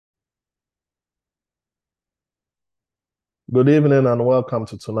Good evening and welcome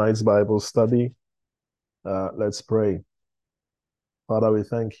to tonight's Bible study. Let's pray. Father, we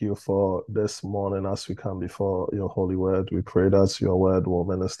thank you for this morning as we come before your holy word. We pray that your word will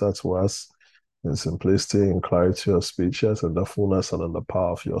minister to us in simplicity, in clarity of speeches, in the fullness and in the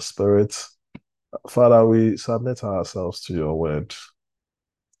power of your spirit. Father, we submit ourselves to your word.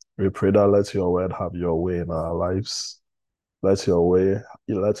 We pray that let your word have your way in our lives. Let your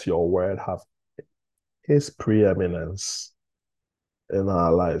word have his preeminence in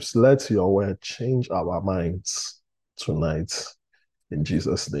our lives. Let your word change our minds tonight. In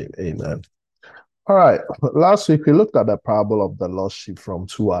Jesus' name, amen. All right. Last week, we looked at the parable of the lost sheep from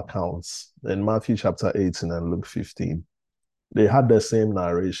two accounts in Matthew chapter 18 and Luke 15. They had the same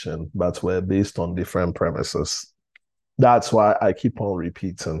narration, but were based on different premises. That's why I keep on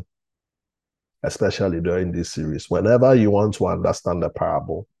repeating, especially during this series. Whenever you want to understand the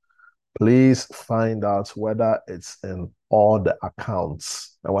parable, please find out whether it's in all the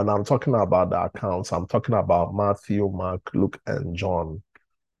accounts. And when I'm talking about the accounts, I'm talking about Matthew, Mark, Luke, and John,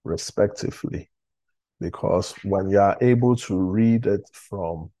 respectively. Because when you are able to read it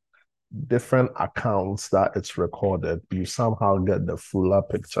from different accounts that it's recorded, you somehow get the fuller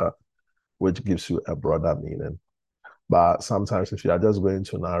picture, which gives you a broader meaning. But sometimes if you are just going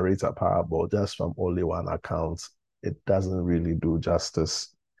to narrate a parable just from only one account, it doesn't really do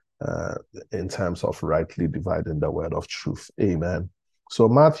justice uh, in terms of rightly dividing the word of truth. Amen. So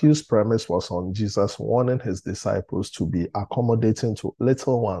Matthew's premise was on Jesus warning his disciples to be accommodating to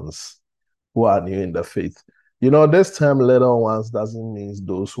little ones who are new in the faith. You know, this term little ones doesn't mean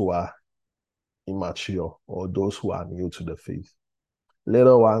those who are immature or those who are new to the faith.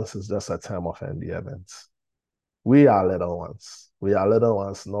 Little ones is just a term of endearment. We are little ones. We are little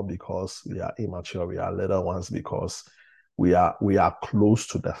ones not because we are immature. We are little ones because we are close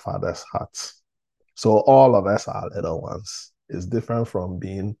to the Father's heart. So all of us are little ones. It's different from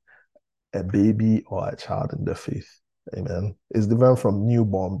being a baby or a child in the faith. Amen. It's different from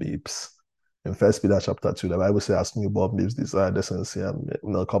newborn babes. In First Peter chapter 2, the Bible says, as newborn babes desire decency and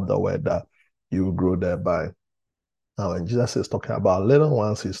milk of the word that you will grow thereby. Now, when Jesus is talking about little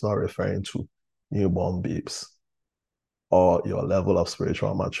ones, he's not referring to newborn babes or your level of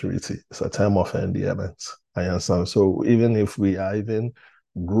spiritual maturity. It's a term of endearment. I understand. So even if we are even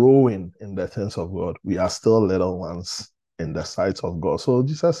growing in the things of God, we are still little ones in the sight of God. So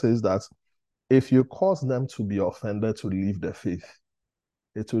Jesus says that if you cause them to be offended to leave the faith,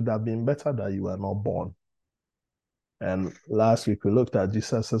 it would have been better that you were not born. And last week we looked at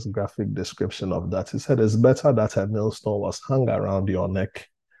Jesus's graphic description of that. He said, it's better that a millstone was hung around your neck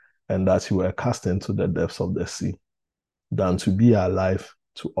and that you were cast into the depths of the sea than to be alive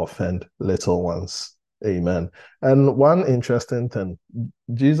to offend little ones. Amen. And one interesting thing,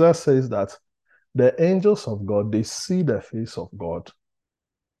 Jesus says that the angels of God, they see the face of God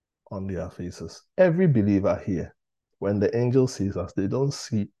on their faces. Every believer here, when the angel sees us, they don't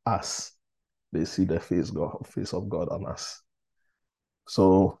see us. They see the face of God on us.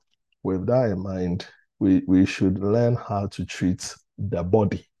 So with that in mind, we should learn how to treat the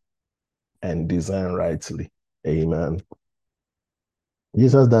body and design rightly. Amen.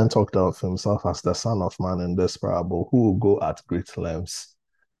 Jesus then talked of himself as the Son of Man in this parable, who will go at great lengths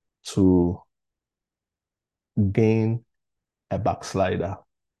to gain a backslider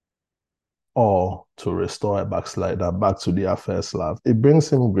or to restore a backslider back to their first love. It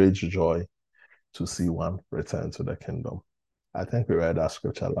brings him great joy to see one return to the kingdom. I think we read that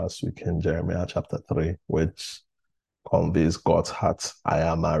scripture last week in Jeremiah chapter 3, which conveys God's heart. I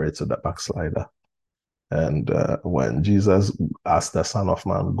am married to the backslider. And when Jesus, as the Son of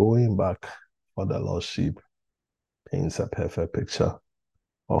Man, going back for the lost sheep, paints a perfect picture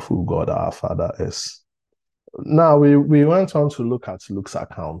of who God our Father is. Now, we went on to look at Luke's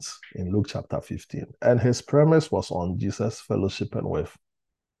account in Luke chapter 15, and his premise was on Jesus fellowshipping with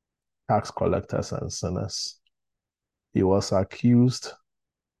tax collectors and sinners. He was accused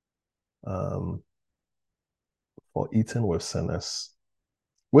for eating with sinners,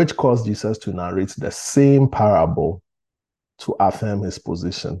 which caused Jesus to narrate the same parable to affirm his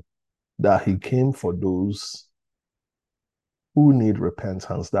position that he came for those who need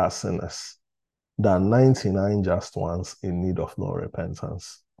repentance, that are sinners, than 99 just ones in need of no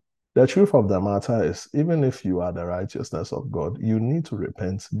repentance. The truth of the matter is, even if you are the righteousness of God, you need to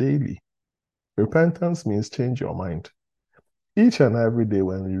repent daily. Repentance means change your mind. Each and every day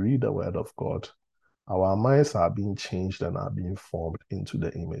when we read the word of God, our minds are being changed and are being formed into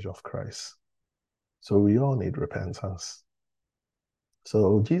the image of Christ. So we all need repentance.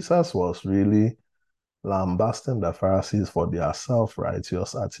 So Jesus was really lambasting the Pharisees for their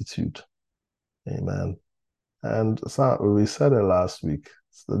self-righteous attitude. Amen. And so we said it last week.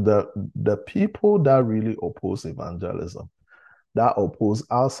 So the people that really oppose evangelism, that oppose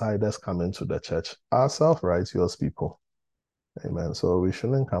outsiders coming to the church, are self-righteous people. Amen. So we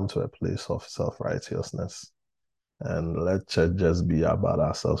shouldn't come to a place of self-righteousness and let church just be about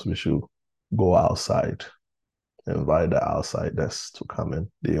ourselves. We should go outside, invite the outsiders to come in.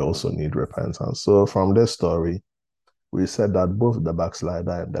 They also need repentance. So from this story, we said that both the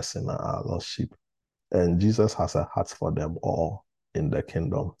backslider and the sinner are lost sheep. And Jesus has a heart for them all in the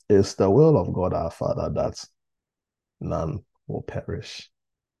kingdom. It's the will of God our Father that none will perish.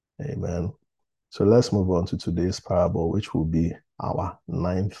 Amen. So let's move on to today's parable, which will be our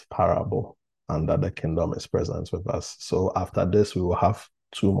ninth parable under the kingdom is present with us. So after this, we will have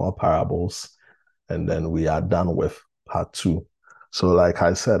two more parables, and then we are done with part two. So like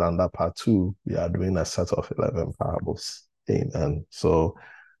I said, under part two, we are doing a set of 11 parables. Amen. So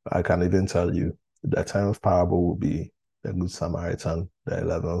I can even tell you the 10th parable will be the Good Samaritan. The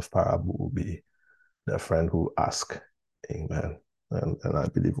 11th parable will be the friend who asked. Amen. And I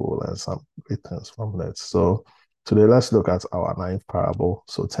believe we'll learn some great things from that. So today, let's look at our ninth parable.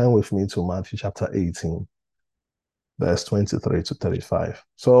 So turn with me to Matthew chapter 18, verse 23 to 35.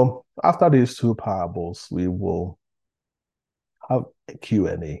 So after these two parables, we will have a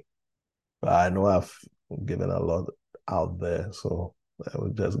Q&A. I know I've given a lot out there, so I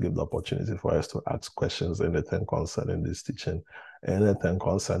will just give the opportunity for us to ask questions, anything concerning this teaching, anything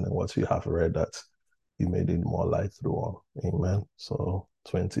concerning what you have read that you may need more light through on. Amen. So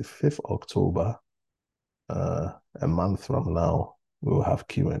 25th October, a month from now, we will have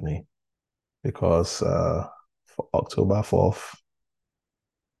Q&A because for October 4th,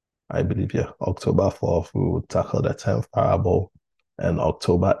 I believe, yeah, October 4th, we will tackle the 10th parable, and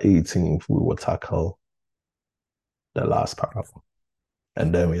October 18th, we will tackle the last parable.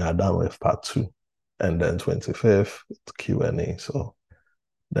 And then we are done with part two. And then 25th, Q&A. So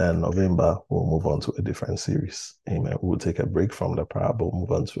then November, we'll move on to a different series. Amen. We'll take a break from the parable,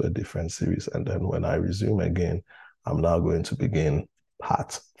 move on to a different series. And then when I resume again, I'm now going to begin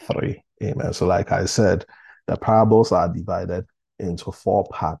part 3. Amen. So like I said, the parables are divided into 4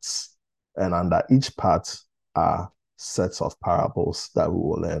 parts. And under each part are sets of parables that we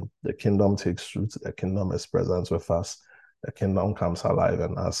will learn. The kingdom takes root. The kingdom is present with us. The kingdom comes alive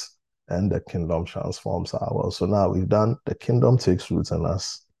in us, and the kingdom transforms our world. So now we've done the kingdom takes root in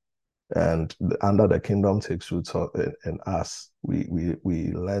us, and under the kingdom takes root in us. We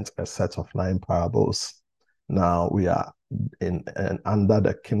learned a set of 9 parables. Now we are in, and under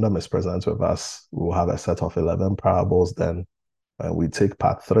the kingdom is present with us, we will have a set of 11 parables. Then when we take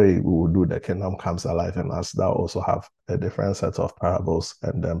part 3, we will do the kingdom comes alive in us. That will also have a different set of parables.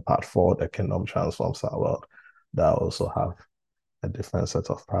 And then part 4, the kingdom transforms our world. That will also have a different set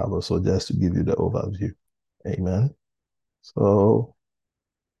of parables. So just to give you the overview. Amen. So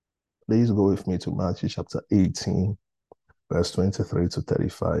please go with me to Matthew chapter 18, verse 23 to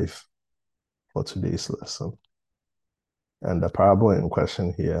 35 for today's lesson. And the parable in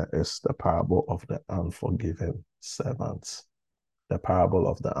question here is the parable of the unforgiving servants. The parable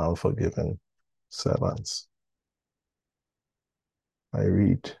of the unforgiving servants. I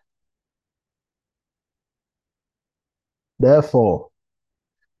read. Therefore,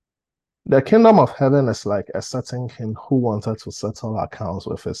 the kingdom of heaven is like a certain king who wanted to settle accounts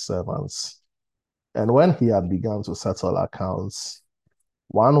with his servants. And when he had begun to settle accounts,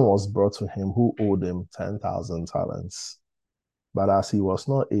 one was brought to him who owed him 10,000 talents. But as he was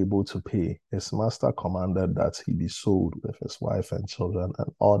not able to pay, his master commanded that he be sold with his wife and children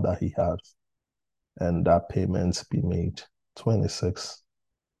and all that he had, and that payment be made. 26.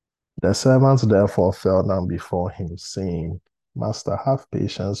 The servants therefore fell down before him, saying, Master, have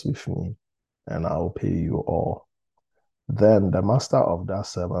patience with me, and I will pay you all. Then the master of that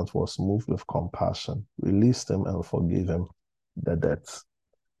servant was moved with compassion, released him, and forgave him the debt.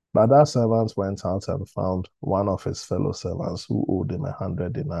 But that servant went out and found one of his fellow servants who owed him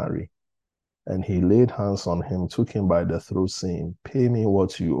 100 denarii. And he laid hands on him, took him by the throat, saying, Pay me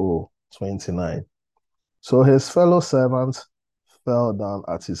what you owe. 29. So his fellow servant fell down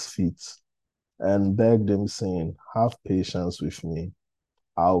at his feet and begged him, saying, Have patience with me.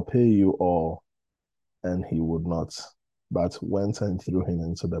 I'll pay you all. And he would not, but went and threw him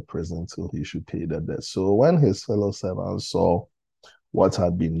into the prison till he should pay the debt. So when his fellow servants saw what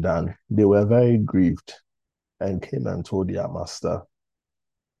had been done, they were very grieved and came and told their master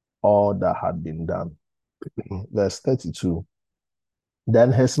all that had been done. Verse 32.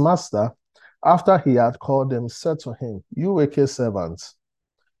 Then his master, after he had called him, said to him, You wicked servant,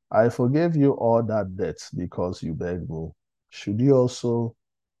 I forgave you all that debt because you begged me. Should you also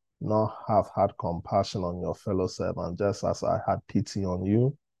nor have had compassion on your fellow servant, just as I had pity on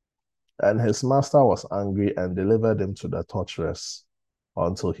you. And his master was angry and delivered him to the torturers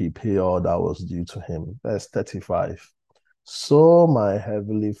until he paid all that was due to him. Verse 35. So my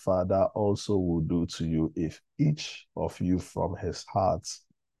heavenly Father also will do to you if each of you from his heart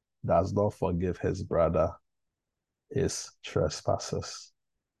does not forgive his brother his trespasses.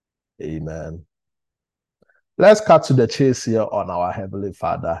 Amen. Let's cut to the chase here on our heavenly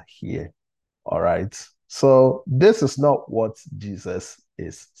Father here. All right. So this is not what Jesus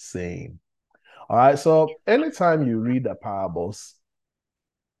is saying. All right. So anytime you read the parables,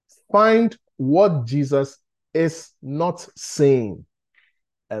 find what Jesus is not saying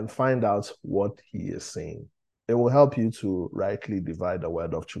and find out what he is saying. It will help you to rightly divide the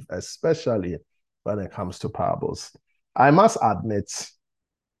word of truth, especially when it comes to parables. I must admit,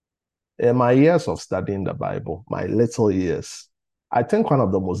 in my years of studying the Bible, my little years, I think one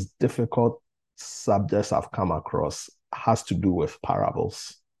of the most difficult subjects I've come across has to do with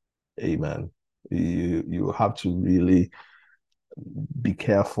parables. Amen. You have to really be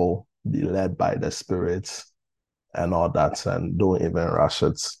careful, be led by the Spirit and all that, and don't even rush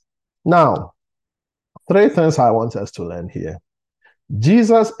it. Now, three things I want us to learn here.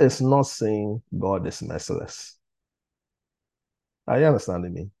 Jesus is not saying God is merciless. Are you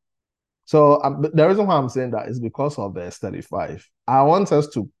understanding me? So the reason why I'm saying that is because of verse 35. I want us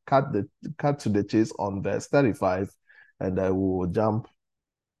to cut to the chase on verse 35, and then we will jump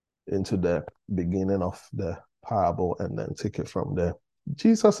into the beginning of the parable and then take it from there.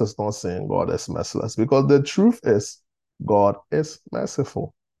 Jesus is not saying God is merciless, because the truth is God is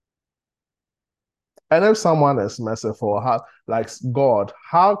merciful. And if someone is merciful, like God,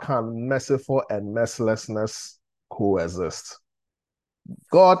 how can merciful and mercilessness coexist?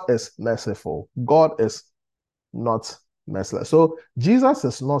 God is merciful. God is not merciless. So Jesus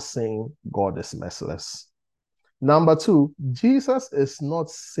is not saying God is merciless. Number two, Jesus is not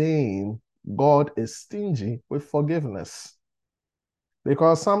saying God is stingy with forgiveness.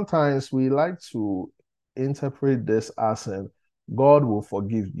 Because sometimes we like to interpret this as in God will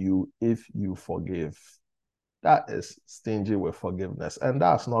forgive you if you forgive. That is stingy with forgiveness. And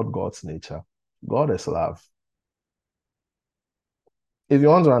that's not God's nature. God is love. If you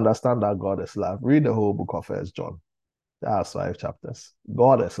want to understand that God is love, read the whole book of 1 John. That's 5 chapters.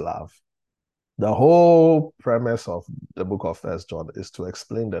 God is love. The whole premise of the book of 1 John is to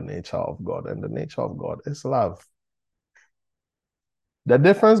explain the nature of God, and the nature of God is love. The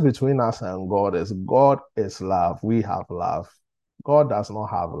difference between us and God is love. We have love. God does not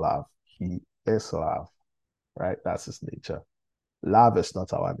have love. He is love, right? That's his nature. Love is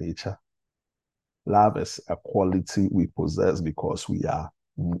not our nature. Love is a quality we possess because we are,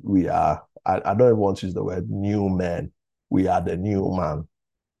 I don't even want to use the word new man. We are the new man.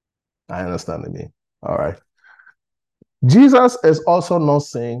 I understand me. All right. Jesus is also not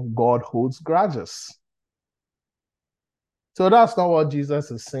saying God holds grudges. So that's not what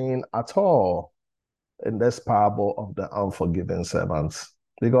Jesus is saying at all in this parable of the unforgiving servants,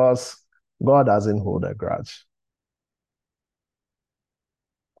 because God doesn't hold a grudge.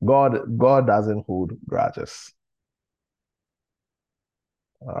 God doesn't hold grudges.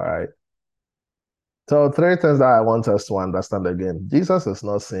 All right. So three things that I want us to understand again. Jesus is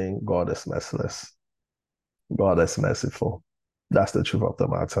not saying God is merciless. God is merciful. That's the truth of the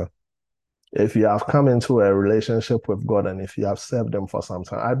matter. If you have come into a relationship with God and if you have served him for some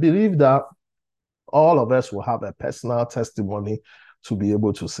time, I believe that all of us will have a personal testimony to be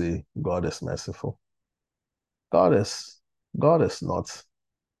able to say God is merciful. God is not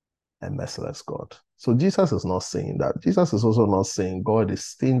a merciless God. So Jesus is not saying that. Jesus is also not saying God is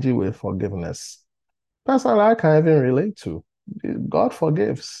stingy with forgiveness. Personally, I can't even relate to. God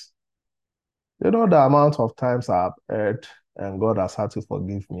forgives. You know the amount of times I've erred and God has had to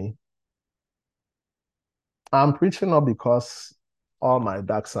forgive me. I'm preaching not because all my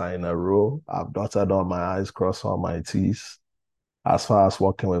ducks are in a row. I've dotted all my I's, crossed all my T's as far as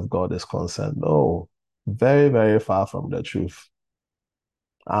walking with God is concerned. No, very, very far from the truth.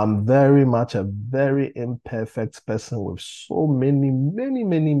 I'm very much a very imperfect person with so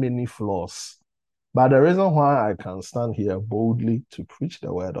many flaws. But the reason why I can stand here boldly to preach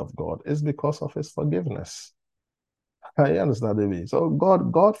the word of God is because of his forgiveness. You understand me? So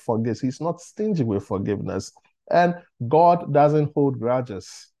God forgives. He's not stingy with forgiveness. And God doesn't hold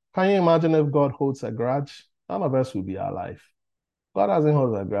grudges. Can you imagine if God holds a grudge? None of us will be alive. God doesn't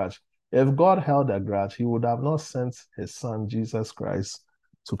hold a grudge. If God held a grudge, he would have not sent his son, Jesus Christ,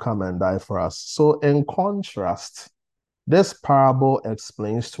 to come and die for us. So in contrast, this parable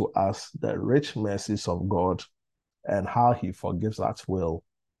explains to us the rich mercies of God and how he forgives at will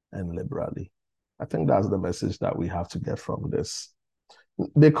and liberally. I think that's the message that we have to get from this.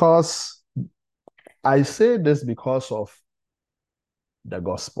 Because I say this because of the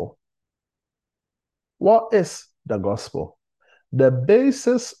gospel. What is the gospel? The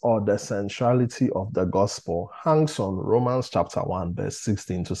basis or the centrality of the gospel hangs on Romans chapter 1, verse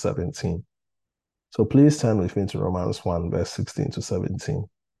 16 to 17. So please turn with me to Romans 1, verse 16 to 17.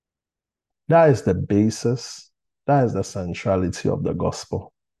 That is the basis, that is the centrality of the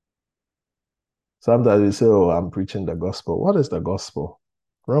gospel. Sometimes you say, oh, I'm preaching the gospel. What is the gospel?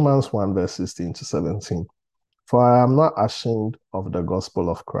 Romans 1, verse 16 to 17. For I am not ashamed of the gospel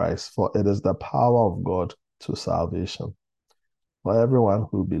of Christ, for it is the power of God to salvation for everyone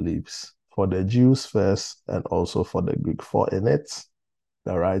who believes, for the Jews first and also for the Greek. For in it,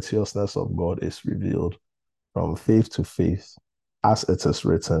 the righteousness of God is revealed from faith to faith, as it is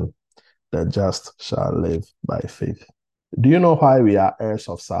written, the just shall live by faith. Do you know why we are heirs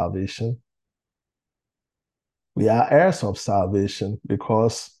of salvation? We are heirs of salvation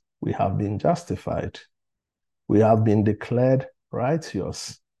because we have been justified. We have been declared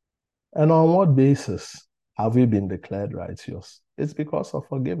righteous. And on what basis have we been declared righteous? It's because of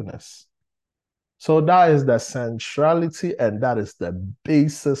forgiveness. So that is the centrality and that is the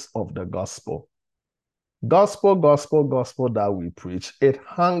basis of the gospel. Gospel that we preach, it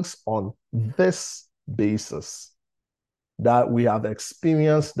hangs on this basis that we have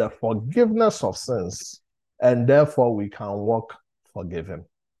experienced the forgiveness of sins and therefore we can walk forgiven.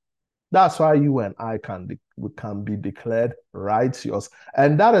 That's why you and I we can be declared righteous.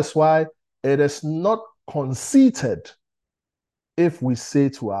 And that is why it is not conceited if we say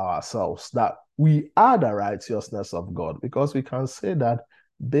to ourselves that we are the righteousness of God, because we can say that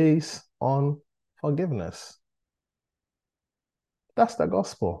based on forgiveness. That's the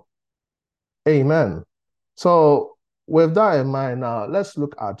gospel. Amen. So with that in mind now, let's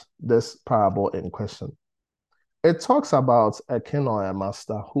look at this parable in question. It talks about a king or a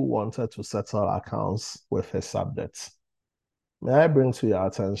master who wanted to settle accounts with his subjects. May I bring to your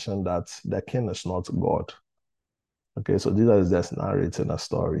attention that the king is not God. Okay, so Jesus is just narrating a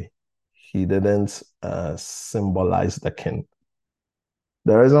story. He didn't symbolize the king.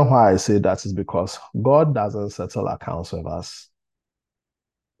 The reason why I say that is because God doesn't settle accounts with us.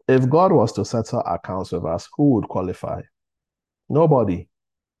 If God was to settle accounts with us, who would qualify? Nobody.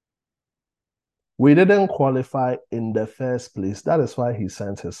 We didn't qualify in the first place. That is why he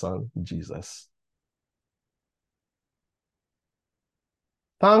sent his son, Jesus.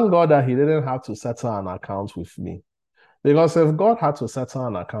 Thank God that he didn't have to settle an account with me. Because if God had to settle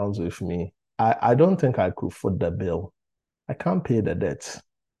an account with me, I don't think I could foot the bill. I can't pay the debt.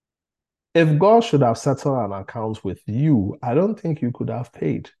 If God should have settled an account with you, I don't think you could have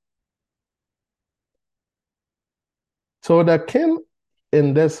paid. So the king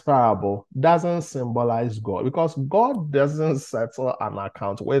in this parable doesn't symbolize God, because God doesn't settle an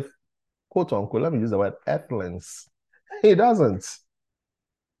account with, quote unquote, let me use the word, earthlings. He doesn't.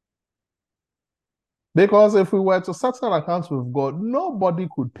 Because if we were to settle an account with God, nobody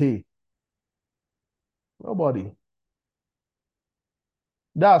could pay. Nobody.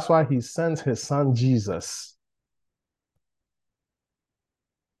 That's why he sent his son Jesus.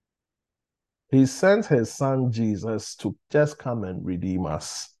 He sent his son Jesus to just come and redeem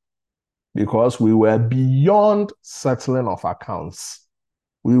us, because we were beyond settling of accounts.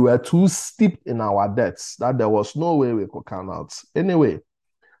 We were too steep in our debts that there was no way we could come out. Anyway,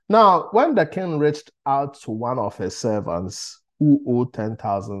 now when the king reached out to one of his servants who owed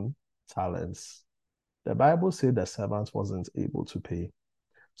 10,000 talents, the Bible said the servant wasn't able to pay.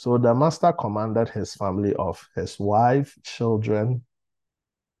 So the master commanded his family of his wife, children,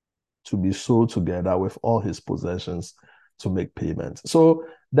 to be sold together with all his possessions to make payment. So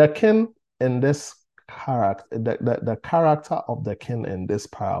the king in this character, the character of the king in this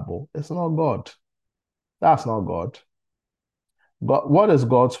parable is not God. That's not God. God. What is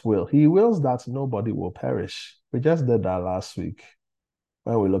God's will? He wills that nobody will perish. We just did that last week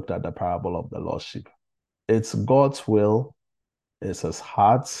when we looked at the parable of the lost sheep. It's God's will, it's his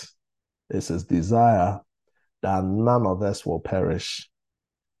heart, it's his desire that none of us will perish.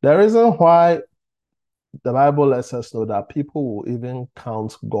 The reason why the Bible lets us know that people will even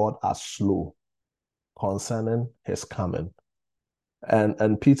count God as slow concerning his coming.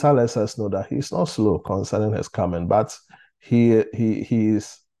 And Peter lets us know that he's not slow concerning his coming, but he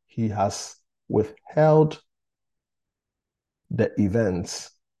has withheld the events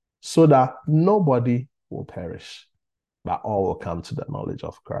so that nobody will perish, but all will come to the knowledge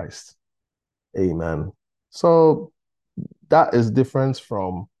of Christ. Amen. So that is different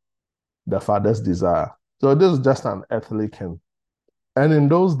from the Father's desire. So this is just an earthly king. And in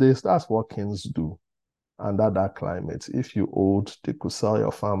those days, that's what kings do under that climate. If you owed, they could sell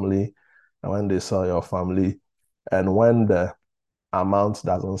your family. And when they sell your family, and when the amount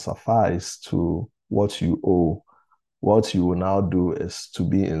doesn't suffice to what you owe, what you will now do is to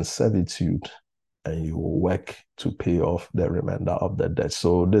be in servitude and you will work to pay off the remainder of the debt.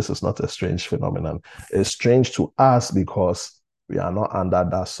 So this is not a strange phenomenon. It's strange to us because we are not under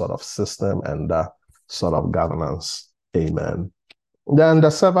that sort of system and that sort of governance. Amen. Then the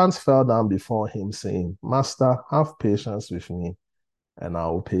servants fell down before him, saying, Master, have patience with me, and I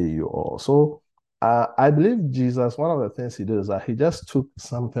will pay you all. So I believe Jesus, one of the things he did is that he just took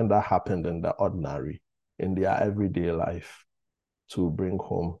something that happened in the ordinary, in their everyday life, to bring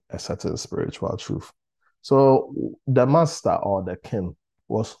home a certain spiritual truth. So the master or the king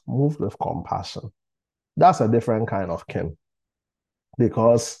was moved with compassion. That's a different kind of king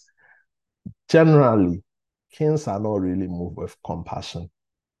because generally, kings are not really moved with compassion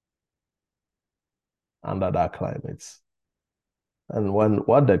under that climate. And when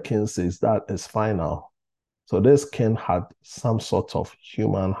what the king says, that is final. So this king had some sort of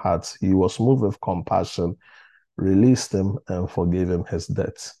human heart. He was moved with compassion, released him, and forgave him his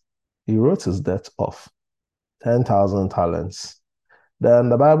debt. He wrote his debt off, 10,000 talents. Then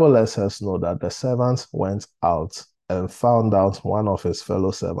the Bible lets us know that the servant went out and found out one of his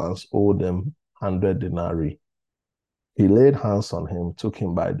fellow servants owed him 100 denarii. He laid hands on him, took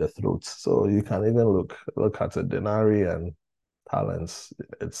him by the throat. So you can even look at a denarii and talents.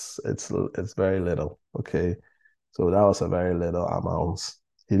 It's very little. Okay. So that was a very little amount.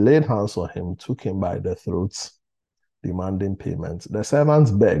 He laid hands on him, took him by the throat, demanding payment. The servants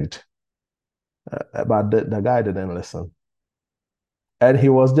begged, but the guy didn't listen. And he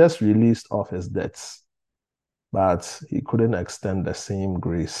was just released of his debts, but he couldn't extend the same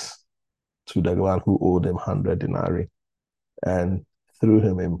grace to the one who owed him 100 denarii and threw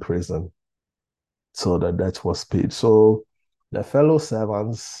him in prison. So the debt was paid. So the fellow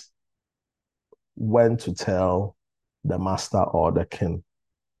servants went to tell the master or the king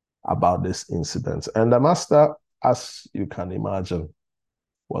about this incident. And the master, as you can imagine,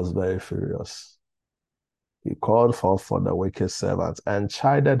 was very furious. He called for the wicked servant and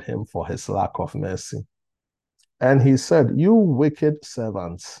chided him for his lack of mercy. And he said, You wicked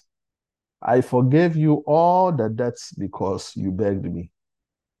servants, I forgave you all the debts because you begged me.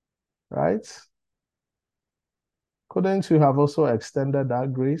 Right? Couldn't you have also extended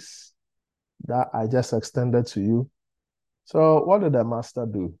that grace that I just extended to you? So what did the master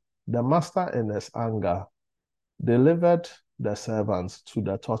do? The master, in his anger, delivered the servants to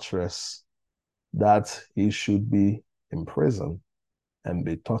the torturers that he should be imprisoned and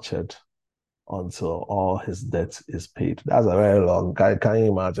be tortured until all his debt is paid. That's a very long. Can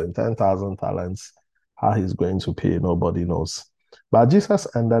you imagine 10,000 talents? How he's going to pay, nobody knows. But Jesus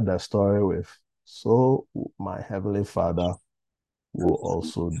ended the story with, So my heavenly Father will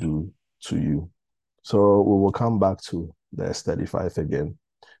also do to you. So we will come back to verse 35 again.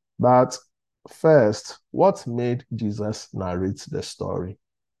 But first, what made Jesus narrate the story?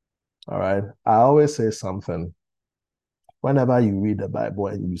 All right. I always say something. Whenever you read the Bible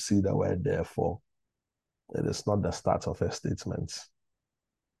and you see the word therefore, it is not the start of a statement.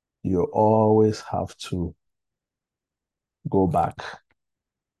 You always have to go back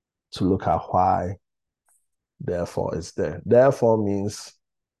to look at why therefore is there. Therefore means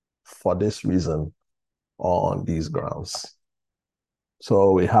for this reason or on these grounds.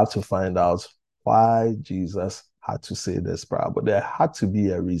 So we have to find out why Jesus had to say this parable. There had to be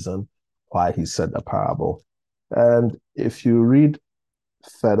a reason why he said the parable. And if you read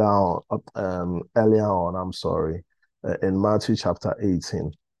further on, earlier on, in Matthew chapter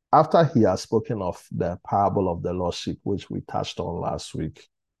 18, after he has spoken of the parable of the lost sheep, which we touched on last week,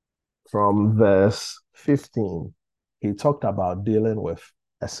 from verse 15, he talked about dealing with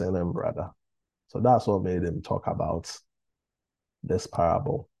a sinning brother. So that's what made him talk about this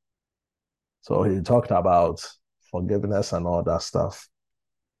parable. So he talked about forgiveness and all that stuff.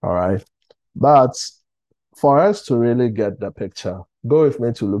 All right. But for us to really get the picture, go with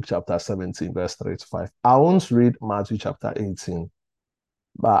me to Luke chapter 17, verse 3 to 5. I won't read Matthew chapter 18,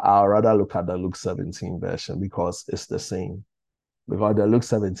 but I'll rather look at the Luke 17 version because it's the same. Because the Luke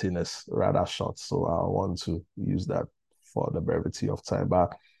 17 is rather short, so I want to use that for the brevity of time.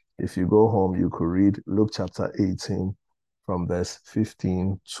 But if you go home, you could read Luke chapter 18 from verse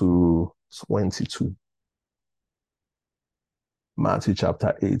 15 to 22. Matthew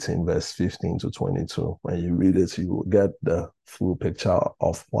chapter 18, verse 15 to 22. When you read it, you will get the full picture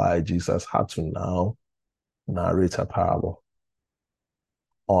of why Jesus had to now narrate a parable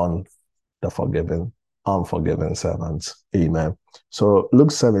on the forgiving unforgiving servant. Amen. So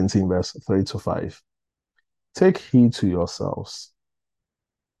Luke 17, verse 3 to 5. Take heed to yourselves.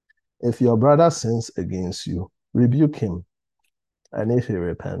 If your brother sins against you, rebuke him. And if he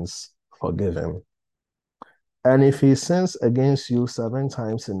repents, forgive him. And if he sins against you 7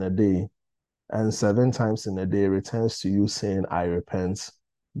 times in a day, and 7 times in a day returns to you saying, I repent,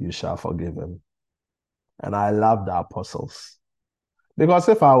 you shall forgive him. And I love the apostles. Because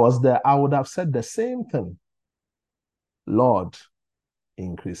if I was there, I would have said the same thing. Lord,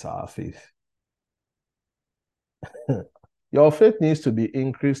 increase our faith. Your faith needs to be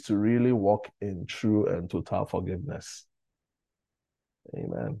increased to really walk in true and total forgiveness.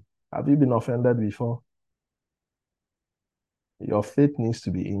 Amen. Have you been offended before? Your faith needs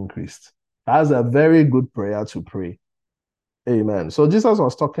to be increased. That's a very good prayer to pray. Amen. So Jesus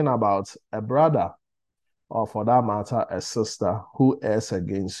was talking about a brother, or for that matter, a sister who errs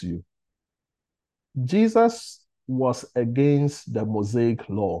against you. Jesus was against the Mosaic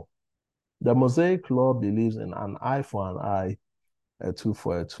law. The Mosaic law believes in an eye for an eye, a tooth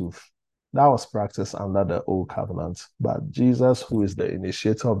for a tooth. That was practiced under the old covenant. But Jesus, who is the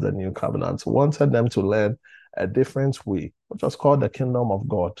initiator of the new covenant, wanted them to learn a different way, which was called the kingdom of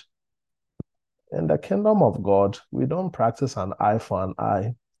God. In the kingdom of God, we don't practice an eye for an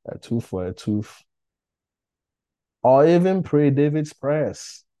eye, a tooth for a tooth, or even pray David's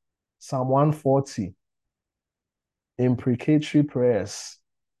prayers, Psalm 140, imprecatory prayers.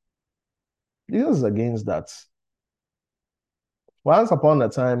 Jesus is against that. Once upon a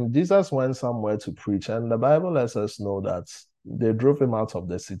time, Jesus went somewhere to preach, and the Bible lets us know that they drove him out of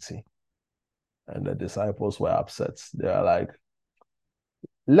the city. And the disciples were upset. They are like,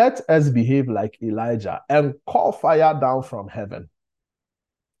 let us behave like Elijah and call fire down from heaven.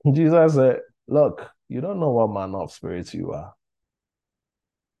 Jesus said, look, you don't know what manner of spirit you are.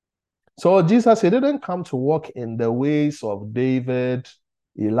 So Jesus, he didn't come to walk in the ways of David,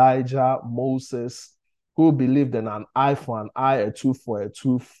 Elijah, Moses, who believed in an eye for an eye, a tooth for a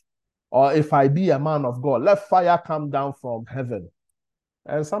tooth. Or if I be a man of God, let fire come down from heaven.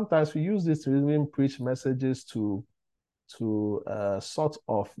 And sometimes we use this to even preach messages to sort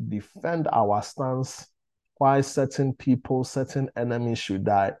of defend our stance why certain people, certain enemies should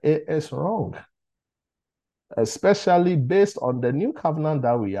die. It is wrong, especially based on the new covenant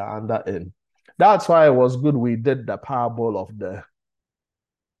that we are under in. That's why it was good we did the parable of the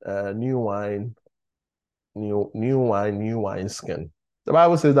new wine, new wine skin. The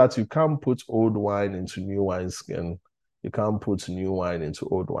Bible says that you can't put old wine into new wine skin. You can't put new wine into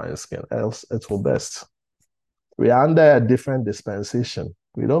old wine skin, else it will burst. We are under a different dispensation.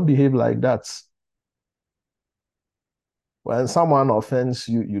 We don't behave like that. When someone offends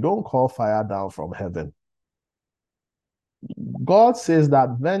you, you don't call fire down from heaven. God says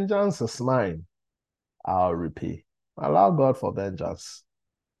that vengeance is mine, I'll repay. Allow God for vengeance.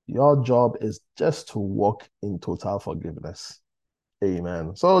 Your job is just to walk in total forgiveness.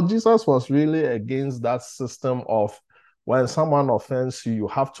 Amen. So Jesus was really against that system of when someone offends you, you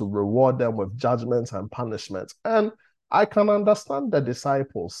have to reward them with judgment and punishment. And I can understand the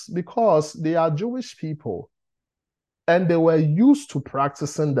disciples because they are Jewish people and they were used to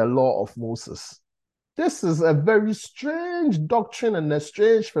practicing the law of Moses. This is a very strange doctrine and a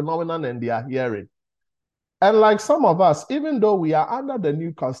strange phenomenon in their hearing. And like some of us, even though we are under the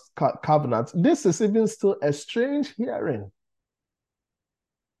new covenant, this is even still a strange hearing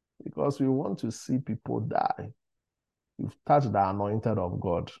because we want to see people die. We've touched the anointed of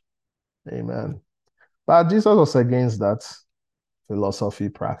God. Amen. But Jesus was against that philosophy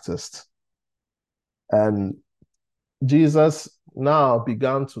practiced. And Jesus now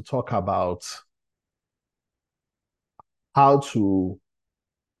began to talk about how to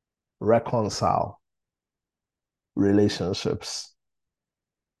reconcile relationships,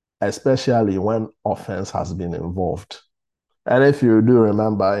 especially when offense has been involved. And if you do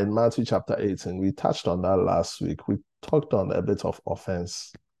remember in Matthew chapter 18, we touched on that last week. We talked on a bit of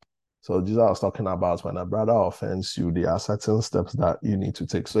offense. So Jesus was talking about when a brother offends you, there are certain steps that you need to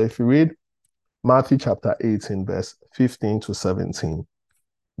take. So if you read Matthew chapter 18, verse 15 to 17,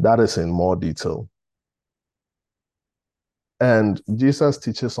 that is in more detail. And Jesus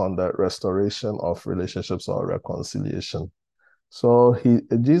teaches on the restoration of relationships or reconciliation. So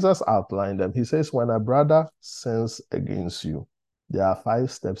Jesus outlined them. He says, when a brother sins against you, there are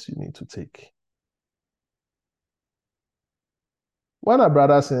 5 steps you need to take. When a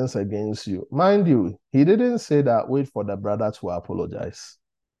brother sins against you, mind you, he didn't say that wait for the brother to apologize.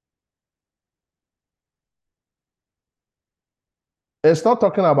 It's not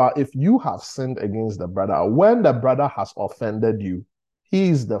talking about if you have sinned against the brother. When the brother has offended you, he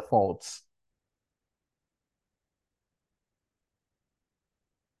is the fault.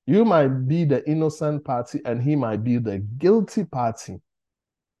 You might be the innocent party and he might be the guilty party.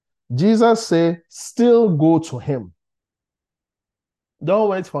 Jesus said, still go to him. Don't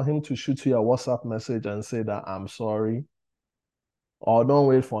wait for him to shoot you a WhatsApp message and say that I'm sorry. Or don't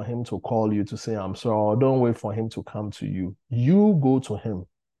wait for him to call you to say I'm sorry. Or don't wait for him to come to you. You go to him.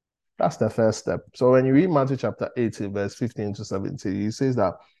 That's the first step. So when you read Matthew chapter 18, verse 15 to 17, he says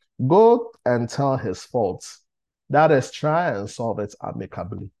that go and tell his faults. That is, try and solve it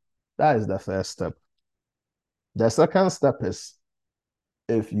amicably. That is the first step. The second step is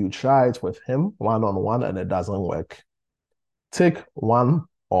if you try it with him one-on-one and it doesn't work, take one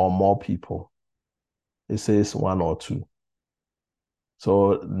or more people. It says one or two.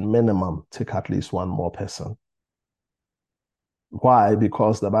 So minimum, take at least one more person. Why?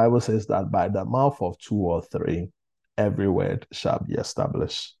 Because the Bible says that by the mouth of two or three, every word shall be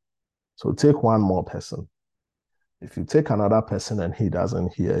established. So take one more person. If you take another person and he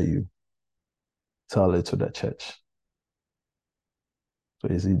doesn't hear you, tell it to the church. So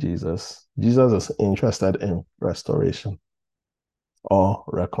you see, Jesus is interested in restoration or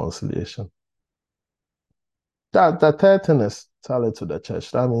reconciliation. The third thing is tell it to the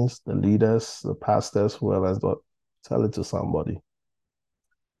church. That means the leaders, the pastors, whoever's got, tell it to somebody.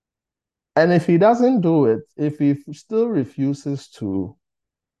 And if he doesn't do it, if he still refuses to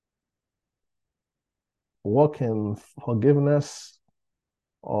walk in forgiveness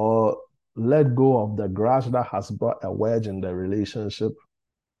or let go of the grudge that has brought a wedge in the relationship,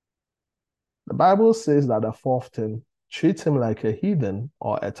 the Bible says that the fourth thing, treat him like a heathen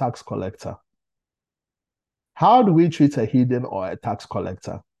or a tax collector. How do we treat a heathen or a tax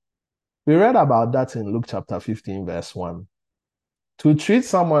collector? We read about that in Luke chapter 15, verse 1. To treat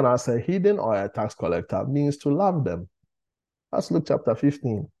someone as a heathen or a tax collector means to love them. That's Luke chapter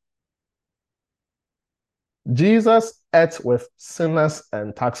 15. Jesus ate with sinners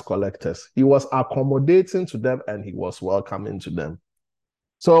and tax collectors. He was accommodating to them and he was welcoming to them.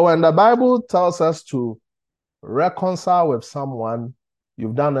 So when the Bible tells us to reconcile with someone,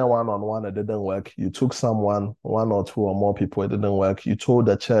 you've done a one-on-one, it didn't work. You took someone, one or two or more people, it didn't work. You told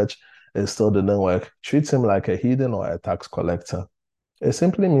the church, it still didn't work. Treat him like a heathen or a tax collector. It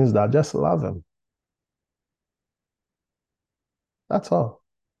simply means that just love him. That's all.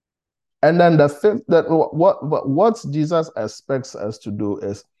 And then the fifth, that what Jesus expects us to do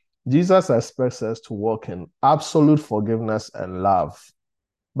is Jesus expects us to walk in absolute forgiveness and love.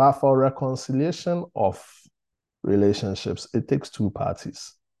 But for reconciliation of relationships, it takes two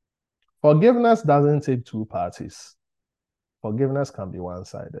parties. Forgiveness doesn't take two parties. Forgiveness can be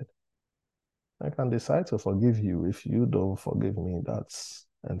one-sided. I can decide to forgive you. If you don't forgive me, that's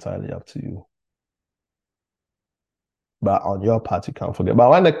entirely up to you. But on your part, you can't forget.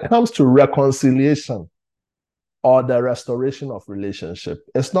 But when it comes to reconciliation or the restoration of relationship,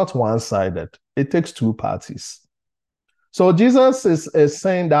 it's not one-sided. It takes two parties. So Jesus is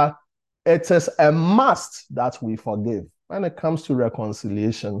saying that it is a must that we forgive. When it comes to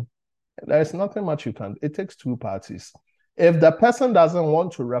reconciliation, there's nothing much you can do. It takes two parties. If the person doesn't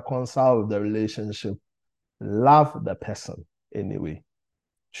want to reconcile with the relationship, love the person anyway.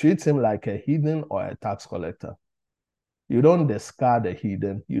 Treat him like a heathen or a tax collector. You don't discard a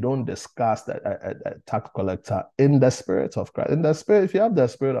heathen. You don't discard a tax collector in the spirit of Christ. In the spirit, if you have the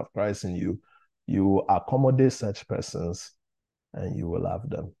spirit of Christ in you, you will accommodate such persons and you will love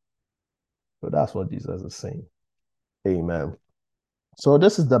them. So that's what Jesus is saying. Amen. So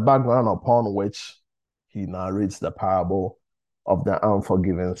this is the background upon which he narrates the parable of the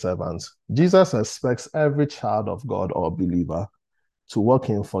unforgiving servants. Jesus expects every child of God or believer to walk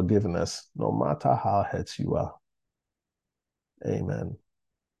in forgiveness, no matter how hurt you are. Amen.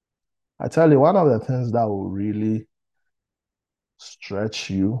 I tell you, one of the things that will really stretch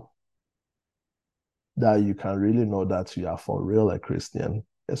you, that you can really know that you are for real a Christian,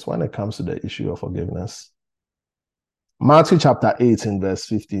 is when it comes to the issue of forgiveness. Matthew chapter 18, verse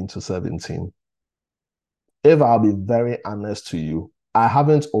 15 to 17. If I'll be very honest to you, I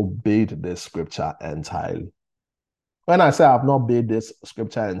haven't obeyed this scripture entirely. When I say I've not obeyed this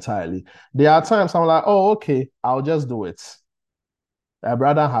scripture entirely, there are times I'm like, oh, okay, I'll just do it. A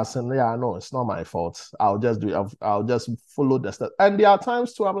brother has said, yeah, no, it's not my fault. I'll just do it. I'll just follow the steps. And there are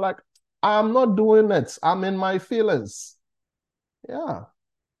times too, I'm like, I'm not doing it. I'm in my feelings. Yeah.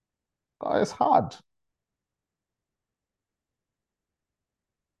 It's hard.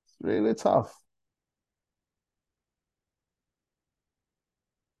 It's really tough.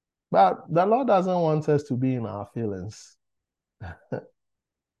 But the Lord doesn't want us to be in our feelings. Yeah,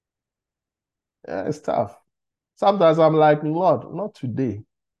 it's tough. Sometimes I'm like, Lord, not today.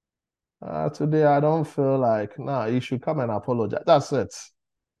 Today I don't feel like, nah, you should come and apologize. That's it.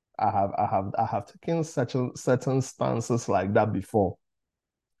 I have taken certain stances like that before.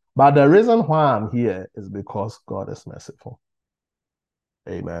 But the reason why I'm here is because God is merciful.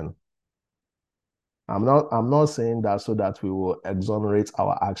 Amen. I'm not saying that so that we will exonerate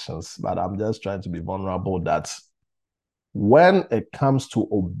our actions, but I'm just trying to be vulnerable that when it comes to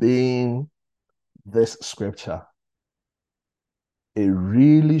obeying this scripture, it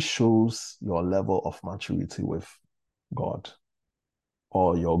really shows your level of maturity with God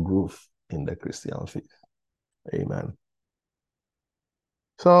or your growth in the Christian faith. Amen.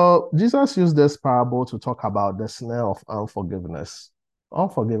 So Jesus used this parable to talk about the snare of unforgiveness.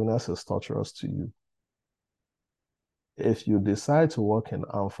 Unforgiveness is torturous to you. If you decide to walk in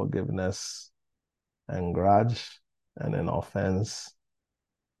unforgiveness and grudge and in offense,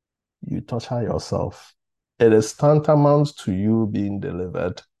 you torture yourself. It is tantamount to you being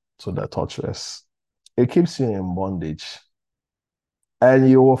delivered to the torturers. It keeps you in bondage. And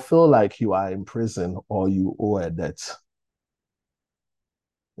you will feel like you are in prison or you owe a debt.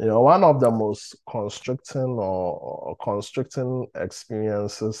 One of the most constricting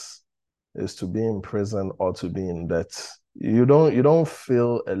experiences is to be in prison or to be in debt. You don't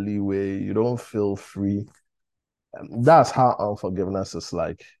feel a leeway, you don't feel free. That's how unforgiveness is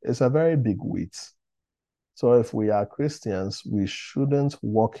like. It's a very big weight. So if we are Christians, we shouldn't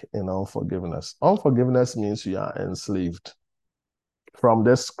walk in unforgiveness. Unforgiveness means you are enslaved. From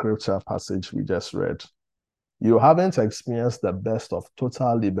this scripture passage we just read, you haven't experienced the best of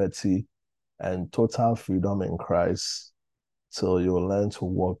total liberty and total freedom in Christ till you learn to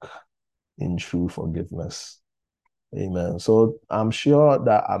walk in true forgiveness. Amen. So I'm sure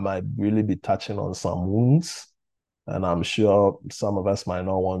that I might really be touching on some wounds, and I'm sure some of us might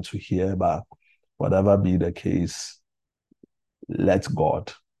not want to hear, but whatever be the case, let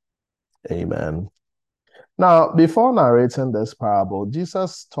God. Amen. Now, before narrating this parable,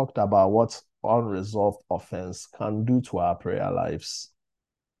 Jesus talked about what unresolved offense can do to our prayer lives.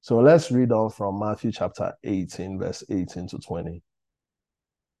 So let's read on from Matthew chapter 18, verse 18 to 20.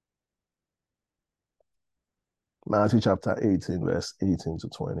 Matthew chapter 18, verse 18 to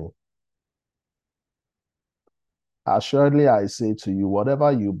 20. Assuredly, I say to you,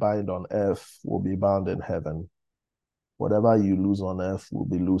 whatever you bind on earth will be bound in heaven. Whatever you loose on earth will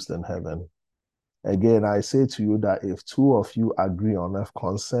be loosed in heaven. Again, I say to you that if two of you agree on earth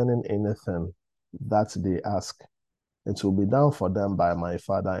concerning anything that they ask, it will be done for them by my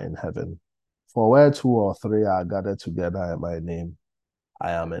Father in heaven. For where two or three are gathered together in my name,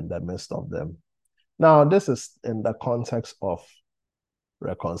 I am in the midst of them. Now, this is in the context of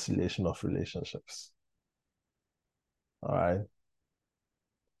reconciliation of relationships. All right.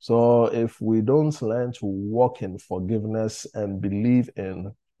 So if we don't learn to walk in forgiveness and believe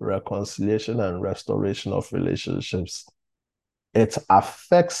in reconciliation and restoration of relationships, it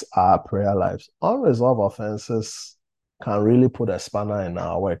affects our prayer lives. Unresolved offenses can really put a spanner in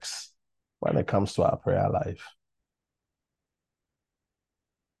our works when it comes to our prayer life.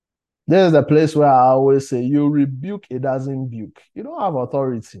 This is the place where I always say, you rebuke, it doesn't buke. You don't have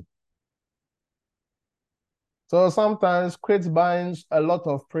authority. So sometimes quit buying a lot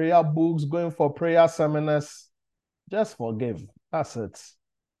of prayer books, going for prayer seminars. Just forgive. That's it.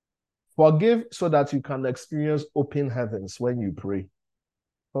 Forgive so that you can experience open heavens when you pray.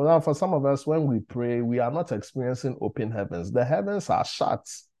 So now for some of us, when we pray, we are not experiencing open heavens. The heavens are shut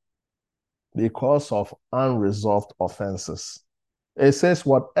because of unresolved offenses. It says,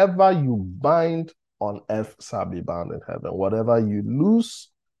 whatever you bind on earth shall be bound in heaven. Whatever you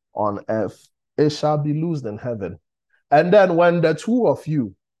loose on earth, it shall be loosed in heaven. And then when the two of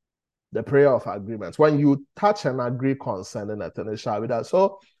you, the prayer of agreement, when you touch and agree concerning it, it shall be done.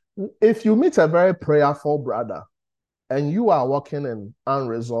 So if you meet a very prayerful brother and you are walking in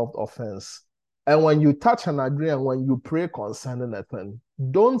unresolved offense, and when you touch and agree and when you pray concerning a thing,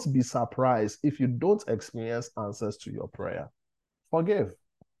 don't be surprised if you don't experience answers to your prayer. Forgive.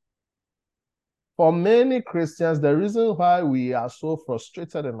 For many Christians, the reason why we are so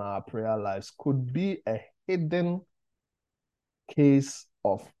frustrated in our prayer lives could be a hidden case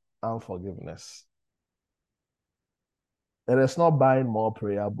of unforgiveness. It is not buying more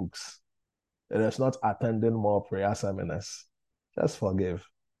prayer books. It is not attending more prayer seminars. Just forgive.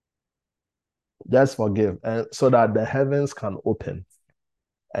 Just forgive, and so that the heavens can open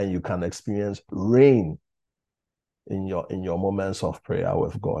and you can experience rain in your moments of prayer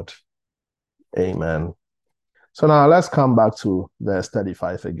with God. Amen. So now let's come back to verse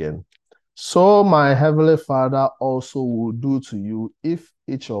 35 again. So my heavenly Father also will do to you if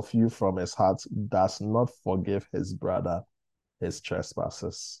each of you from his heart does not forgive his brother his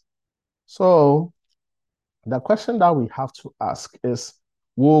trespasses. So the question that we have to ask is,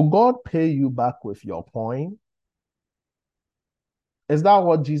 Will God pay you back with your coin? Is that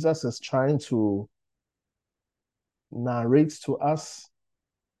what Jesus is trying to narrate to us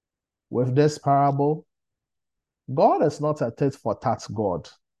with this parable? God is not a tit for tat God.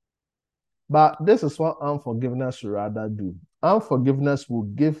 But this is what unforgiveness will rather do. Unforgiveness will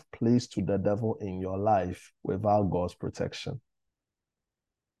give place to the devil in your life without God's protection.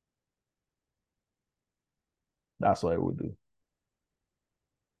 That's what it will do.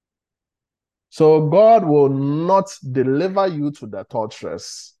 So God will not deliver you to the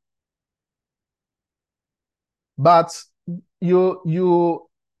torturers, but you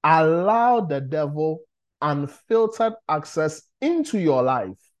allow the devil unfiltered access into your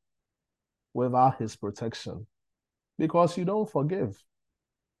life without his protection because you don't forgive.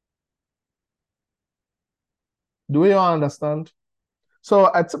 Do you all understand?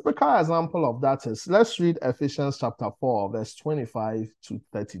 So a typical example of that is, let's read Ephesians chapter 4, verse 25 to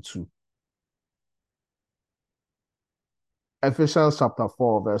 32. Ephesians chapter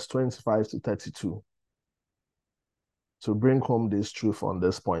 4, verse 25 to 32. To bring home this truth on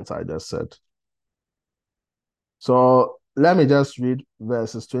this point I just said. So let me just read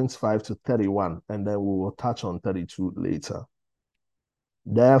verses 25 to 31, and then we will touch on 32 later.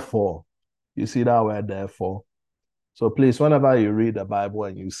 Therefore, you see that word therefore? So please, whenever you read the Bible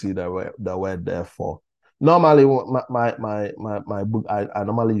and you see the word therefore, normally my book, I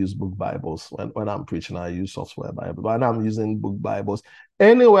normally use book Bibles. When I'm preaching, I use software Bible. But when I'm using book Bibles,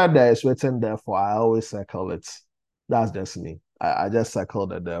 anywhere there is written therefore, I always circle it. That's just me. I just circle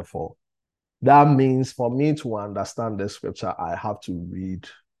the therefore. That means for me to understand the scripture, I have to read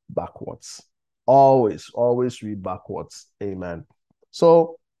backwards. Always read backwards. Amen.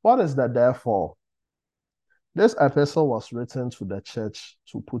 So what is the therefore? This epistle was written to the church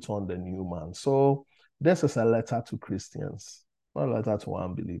to put on the new man. So this is a letter to Christians, not a letter to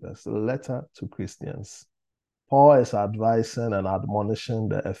unbelievers, a letter to Christians. Paul is advising and admonishing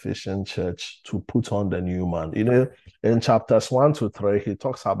the Ephesian church to put on the new man. You know, in chapters 1 to 3, he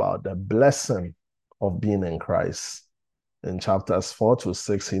talks about the blessing of being in Christ. In chapters 4 to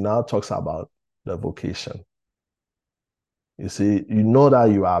 6, he now talks about the vocation. You see, you know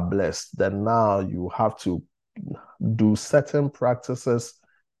that you are blessed, then now you have to do certain practices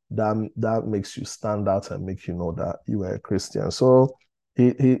that makes you stand out and make you know that you are a Christian. So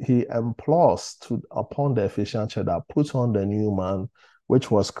he implores upon the Ephesian church that put on the new man,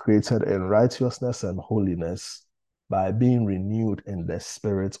 which was created in righteousness and holiness by being renewed in the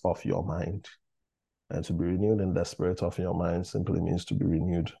spirit of your mind. And to be renewed in the spirit of your mind simply means to be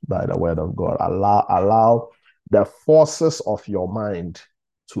renewed by the word of God. Allow the forces of your mind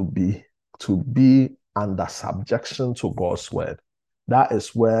to be under subjection to God's word. That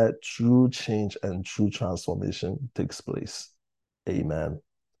is where true change and true transformation takes place. Amen.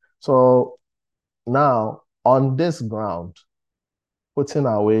 So now, on this ground, putting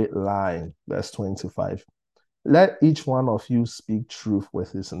away lying, verse 25, let each one of you speak truth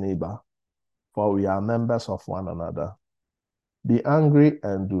with his neighbor, for we are members of one another. Be angry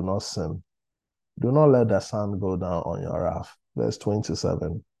and do not sin. Do not let the sun go down on your wrath. Verse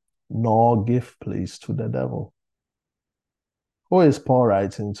 27, nor give place to the devil. Who is Paul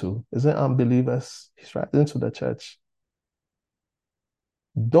writing to? Is it unbelievers? He's writing to the church.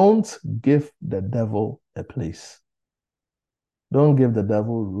 Don't give the devil a place. Don't give the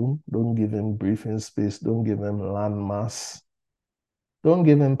devil room. Don't give him breathing space. Don't give him landmass. Don't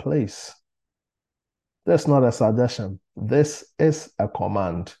give him place. That's not a suggestion. This is a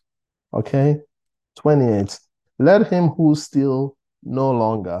command. Okay? 28. Let him who steals no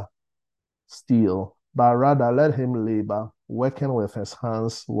longer steal, but rather let him labor, working with his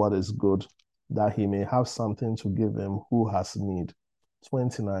hands what is good, that he may have something to give him who has need.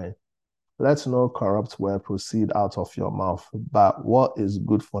 29. Let no corrupt word proceed out of your mouth, but what is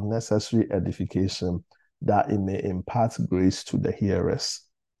good for necessary edification, that it may impart grace to the hearers.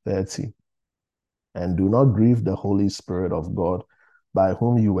 30. And do not grieve the Holy Spirit of God, by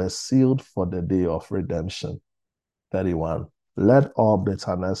whom you were sealed for the day of redemption. 31. Let all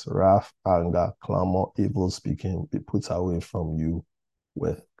bitterness, wrath, anger, clamor, evil speaking be put away from you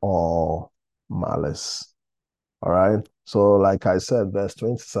with all malice. All right. So, like I said, verse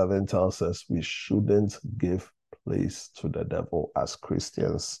 27 tells us we shouldn't give place to the devil as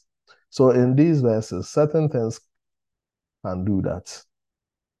Christians. So, in these verses, certain things can do that.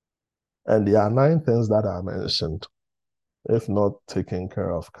 And there are 9 things that are mentioned, if not taken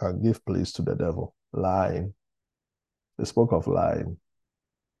care of, can give place to the devil. Lying. They spoke of lying.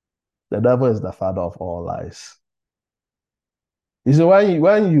 The devil is the father of all lies. You see,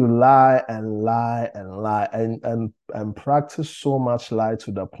 when you lie and lie and lie and practice so much lie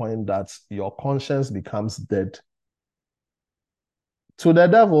to the point that your conscience becomes dead. To the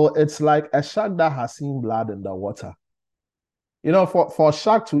devil, it's like a shark that has seen blood in the water. For a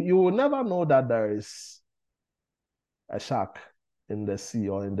shark to, you will never know that there is a shark in the sea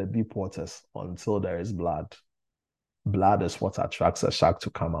or in the deep waters until there is blood. Blood is what attracts a shark to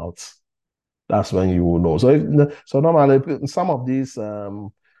come out. That's when you will know. So normally some of these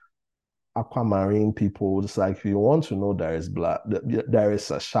aquamarine people, it's like if you want to know there is blood, there is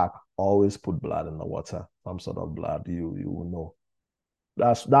a shark, always put blood in the water, some sort of blood, you will know.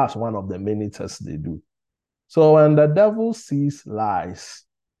 That's one of the many tests they do. So when the devil sees lies,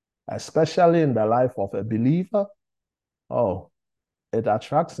 especially in the life of a believer, oh, it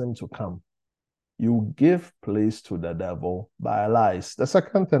attracts him to come. You give place to the devil by lies. The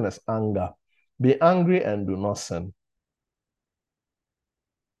second thing is anger. Be angry and do not sin.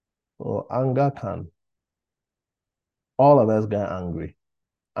 So anger can. All of us get angry.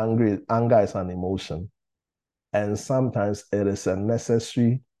 Anger is an emotion. And sometimes it is a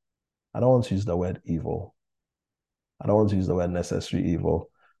necessary, I don't want to use the word evil. I don't want to use the word necessary evil.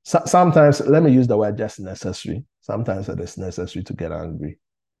 Sometimes, let me use the word just necessary. Sometimes it is necessary to get angry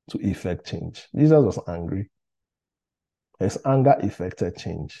to effect change. Jesus was angry. His anger effected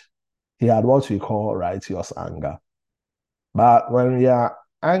change. He had what we call righteous anger. But when we are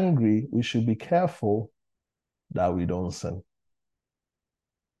angry, we should be careful that we don't sin.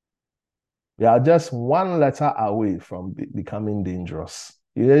 We are just one letter away from becoming dangerous.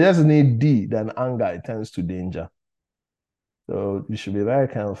 You just need D, then anger, it turns to danger. So you should be very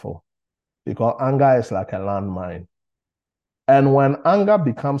careful because anger is like a landmine. And when anger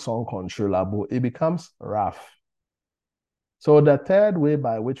becomes uncontrollable, it becomes wrath. So the third way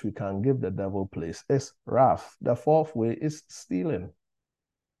by which we can give the devil place is wrath. The fourth way is stealing.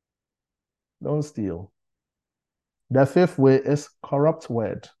 Don't steal. The fifth way is corrupt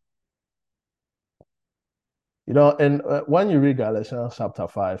word. And when you read Galatians chapter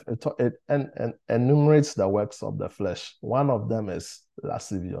 5, it enumerates the works of the flesh. One of them is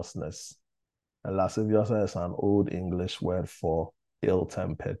lasciviousness. And lasciviousness is an old English word for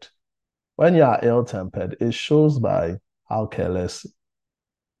ill-tempered. When you are ill-tempered, it shows by how careless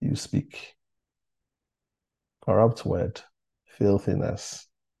you speak. Corrupt word, filthiness,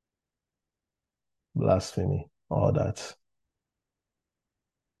 blasphemy, all that.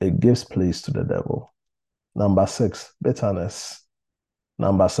 It gives place to the devil. Number 6, bitterness.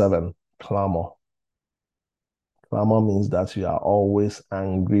 Number 7, clamor. Clamor means that you are always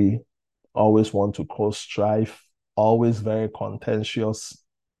angry, always want to cause strife, always very contentious.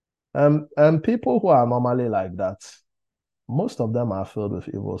 And people who are normally like that, most of them are filled with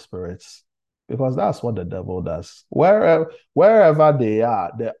evil spirits because that's what the devil does. Wherever they are,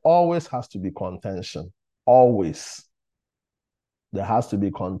 there always has to be contention. Always. There has to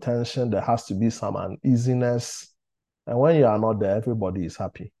be contention. There has to be some uneasiness. And when you are not there, everybody is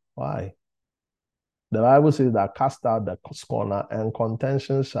happy. Why? The Bible says that cast out the scorner and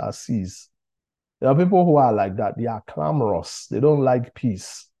contention shall cease. There are people who are like that. They are clamorous. They don't like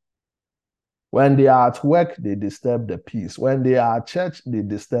peace. When they are at work, they disturb the peace. When they are at church, they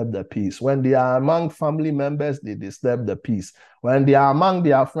disturb the peace. When they are among family members, they disturb the peace. When they are among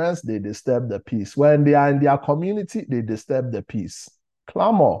their friends, they disturb the peace. When they are in their community, they disturb the peace.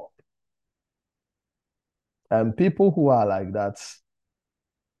 Clamor. And people who are like that,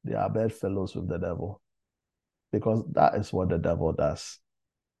 they are bedfellows with the devil. Because that is what the devil does.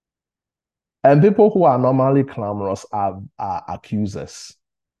 And people who are normally clamorous are accusers.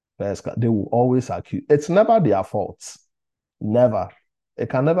 They will always accuse. It's never their fault. Never. It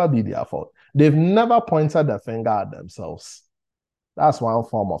can never be their fault. They've never pointed the finger at themselves. That's one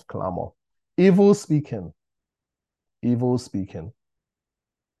form of clamor. Evil speaking. Evil speaking.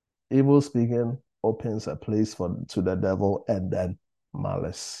 Evil speaking opens a place to the devil, and then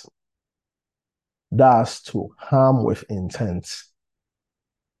malice. That's to harm with intent.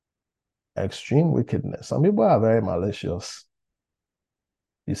 Extreme wickedness. Some people are very malicious.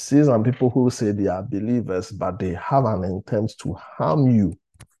 You see some people who say they are believers, but they have an intent to harm you.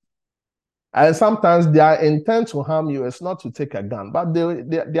 And sometimes their intent to harm you is not to take a gun, but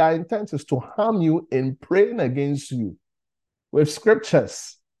their intent is to harm you in praying against you with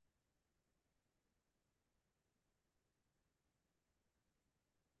scriptures.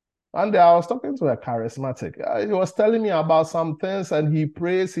 One day I was talking to a charismatic. He was telling me about some things and he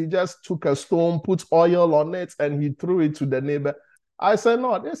prays. He just took a stone, put oil on it, and he threw it to the neighbor. I said,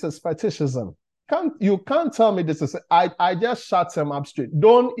 no, this is fetishism. You can't tell me this is. I just shut him up straight.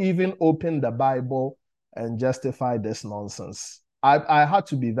 Don't even open the Bible and justify this nonsense. I had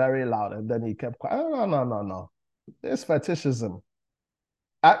to be very loud, and then he kept quiet. No, no, no, no. It's fetishism.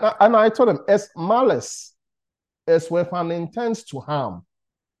 And I told him, it's malice. It's with an intent to harm.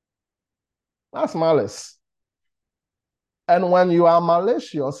 That's malice. And when you are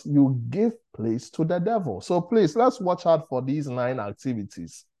malicious, you give place to the devil. So please, let's watch out for these 9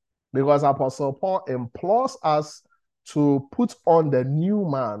 activities, because Apostle Paul implores us to put on the new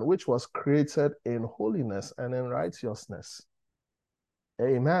man, which was created in holiness and in righteousness.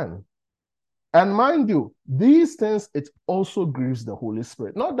 Amen. And mind you, these things, it also grieves the Holy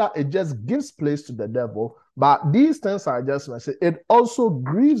Spirit. Not that it just gives place to the devil, but these things I just mentioned, it also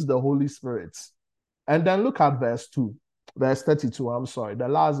grieves the Holy Spirit. And then look at verse 2, verse 32, I'm sorry, the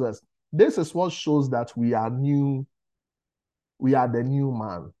last verse. This is what shows that we are new. We are the new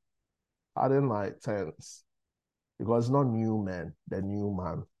man. Pardon my tense, because not new men, the new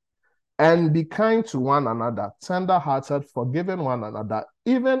man. And be kind to one another, tender-hearted, forgiving one another,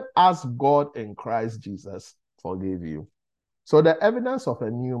 even as God in Christ Jesus forgave you. So the evidence of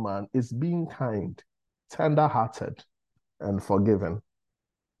a new man is being kind, tender-hearted, and forgiving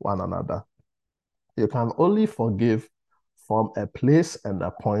one another. You can only forgive from a place and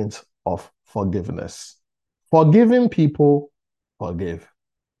a point of forgiveness. Forgiving people, forgive.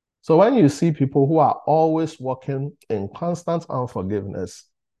 So when you see people who are always walking in constant unforgiveness,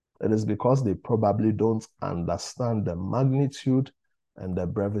 it is because they probably don't understand the magnitude and the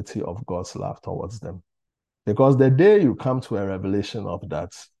brevity of God's love towards them. Because the day you come to a revelation of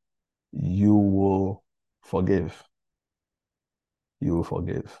that, you will forgive. You will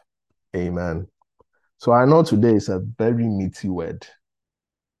forgive. Amen. So I know today is a very meaty word,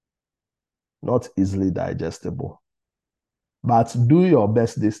 not easily digestible. But do your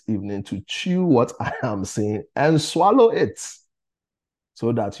best this evening to chew what I am saying and swallow it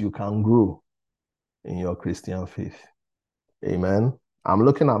so that you can grow in your Christian faith. Amen. I'm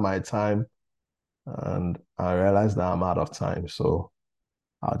looking at my time and I realize that I'm out of time. So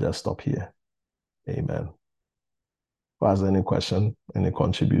I'll just stop here. Amen. Who has any question, any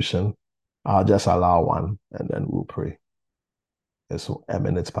contribution? I'll just allow one and then we'll pray. It's a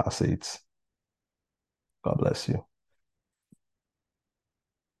minute past 8. God bless you.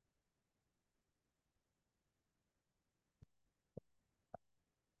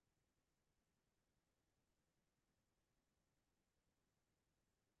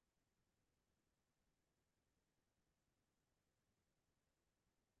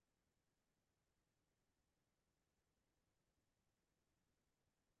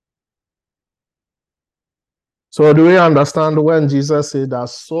 So do we understand when Jesus said that,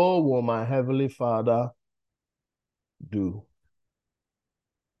 so will my heavenly Father do?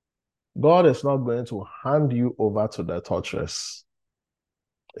 God is not going to hand you over to the torturers.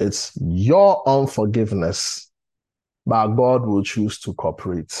 It's your unforgiveness, but God will choose to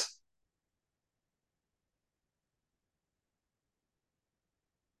cooperate.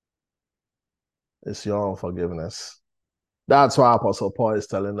 It's your unforgiveness. That's why Apostle Paul is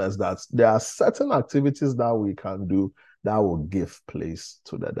telling us that there are certain activities that we can do that will give place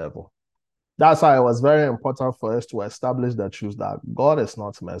to the devil. That's why it was very important for us to establish the truth that God is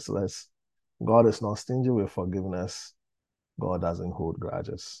not merciless. God is not stingy with forgiveness. God doesn't hold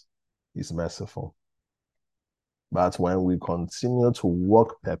grudges. He's merciful. But when we continue to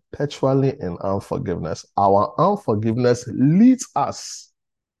walk perpetually in unforgiveness, our unforgiveness leads us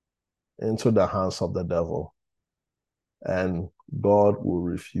into the hands of the devil. And God will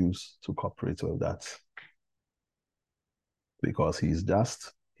refuse to cooperate with that. Because he's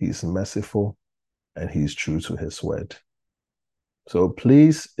just, he's merciful, and he's true to his word. So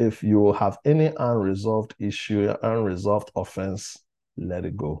please, if you have any unresolved issue, unresolved offense, let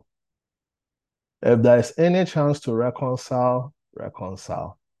it go. If there is any chance to reconcile,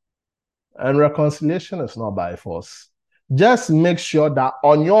 reconcile. And reconciliation is not by force. Just make sure that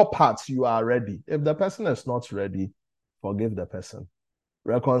on your part, you are ready. If the person is not ready, forgive the person.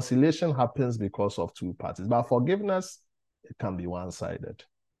 Reconciliation happens because of two parties, but forgiveness, it can be one-sided.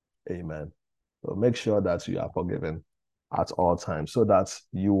 Amen. So make sure that you are forgiven at all times so that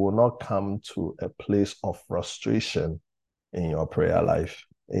you will not come to a place of frustration in your prayer life.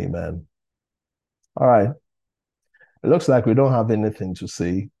 Amen. All right. It looks like we don't have anything to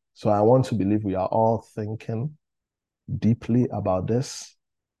say. So I want to believe we are all thinking deeply about this.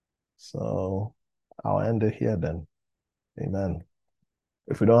 So I'll end it here then. Amen.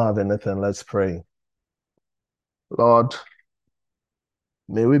 If we don't have anything, let's pray. Lord,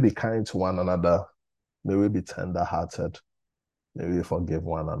 may we be kind to one another. May we be tender-hearted. May we forgive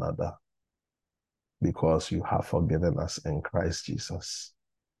one another because you have forgiven us in Christ Jesus.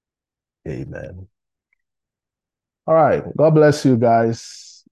 Amen. All right. God bless you guys.